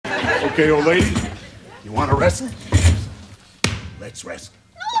Okay, old lady, you want to wrestle? Let's wrestle.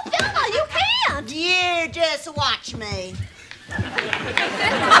 No, Thelma, you can't. You just watch me.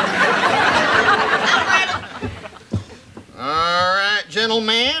 All right,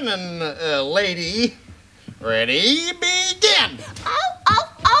 gentlemen and lady, ready, begin. Oh.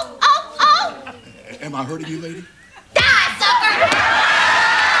 Am I hurting you, lady? Die, sucker!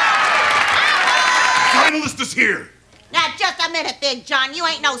 Finalist is here. Now, just a minute, Big John. You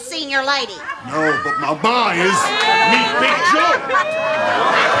ain't no senior lady. No, but my ma is. Meet Big Joe.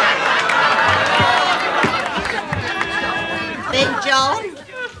 Big Joe?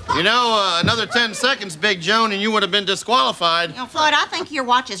 You know, another 10 seconds, Big Joan, and you would have been disqualified. You know, Floyd, I think your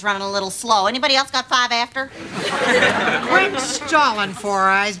watch is running a little slow. Anybody else got 5 after? Quit stalling, Four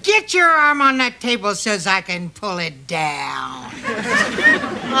Eyes. Get your arm on that table so I can pull it down.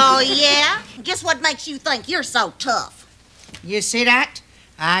 Oh, yeah? Just what makes you think you're so tough? You see that?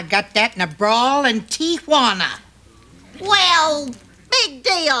 I got that in a brawl in Tijuana. Well, big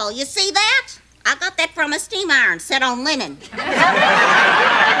deal. You see that? I got that from a steam iron set on linen.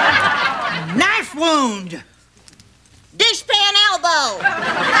 Knife wound. Dishpan elbow.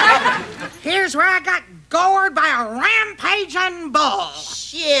 Here's where I got gored by a rampaging bull.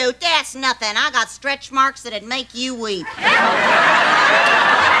 Shoot, that's nothing. I got stretch marks that'd make you weep.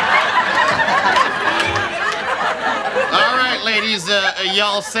 All right, ladies,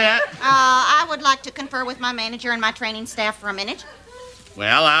 y'all set? I would like to confer with my manager and my training staff for a minute.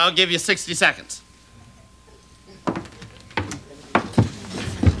 Well, I'll give you 60 seconds.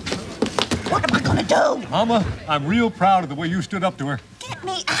 What am I gonna do? Mama, I'm real proud of the way you stood up to her. Get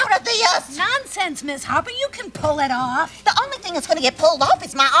me out of this! Nonsense, Miss Harper. You can pull it off. The only thing that's gonna get pulled off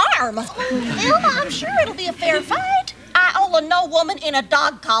is my arm. Thelma, I'm sure it'll be a fair fight. Iola, no woman in a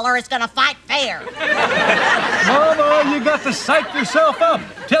dog collar is gonna fight fair. Mama, you got to psych yourself up.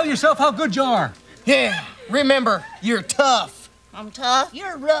 Tell yourself how good you are. Yeah, remember, you're tough. I'm tough.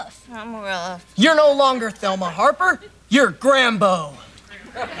 You're rough. I'm rough. You're no longer Thelma Harper. You're Grambo.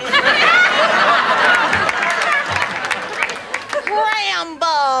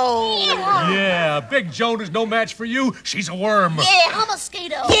 Rambo! Yeah, Big Joan is no match for you. She's a worm. Yeah, I'm a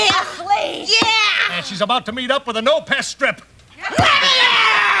mosquito. Yeah. A flea. Yeah! And she's about to meet up with a no-pest strip.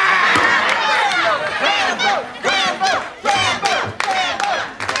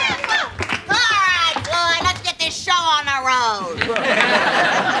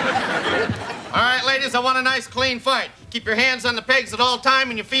 All right, ladies, I want a nice, clean fight. Keep your hands on the pegs at all time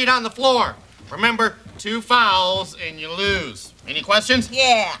and your feet on the floor. Remember, 2 fouls and you lose. Any questions?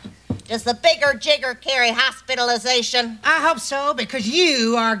 Yeah. Does the bigger Jigger carry hospitalization? I hope so, because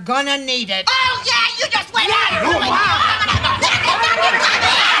you are gonna need it. Oh, yeah, you just went out!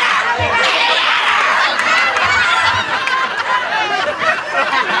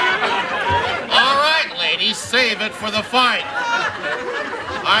 All right, ladies, save it for the fight.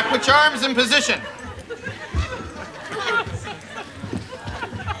 All right, put your arms in position.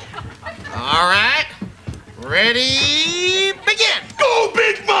 All right, ready, begin. Go,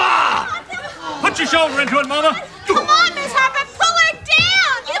 Big Ma! Put your shoulder into it, Mama. Come on, Miss Harper, pull her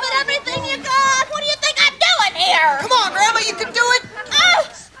down. Give it everything you got. What do you think I'm doing here? Come on, Grandma, you can do it. Oh,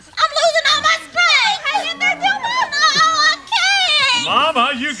 I'm losing all my strength. Hang in there, Thelma. No, I can't.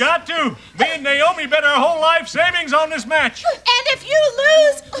 Mama, you got to. Me and Naomi bet our whole life savings on this match. And if you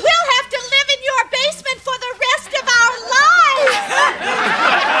lose, we'll have to live in your basement for the rest of our lives.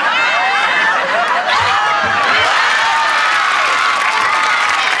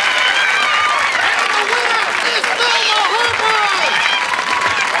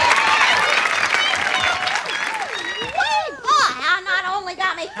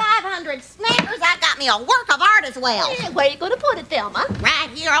 Smackers, I got me a work of art as well. Yeah, where are you going to put it, Thelma? Right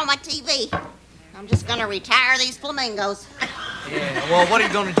here on my TV. I'm just gonna retire these flamingos. Yeah, well, what are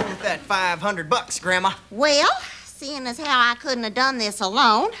you gonna do with that $500, Grandma? Well, seeing as how I couldn't have done this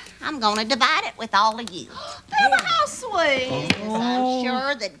alone, I'm gonna divide it with all of you. Thelma, how sweet. Yes, I'm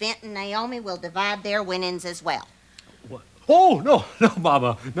sure that Bent and Naomi will divide their winnings as well. Oh, no,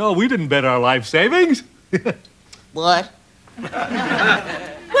 Mama. No, we didn't bet our life savings. What?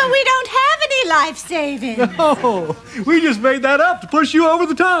 Well, we don't have any life savings. Oh, we just made that up to push you over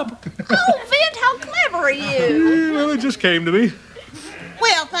the top. Oh, Vint, how clever are you? Well, it just came to me.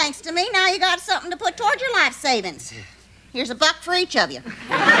 Well, thanks to me, now you got something to put toward your life savings. Here's $1 for each of you.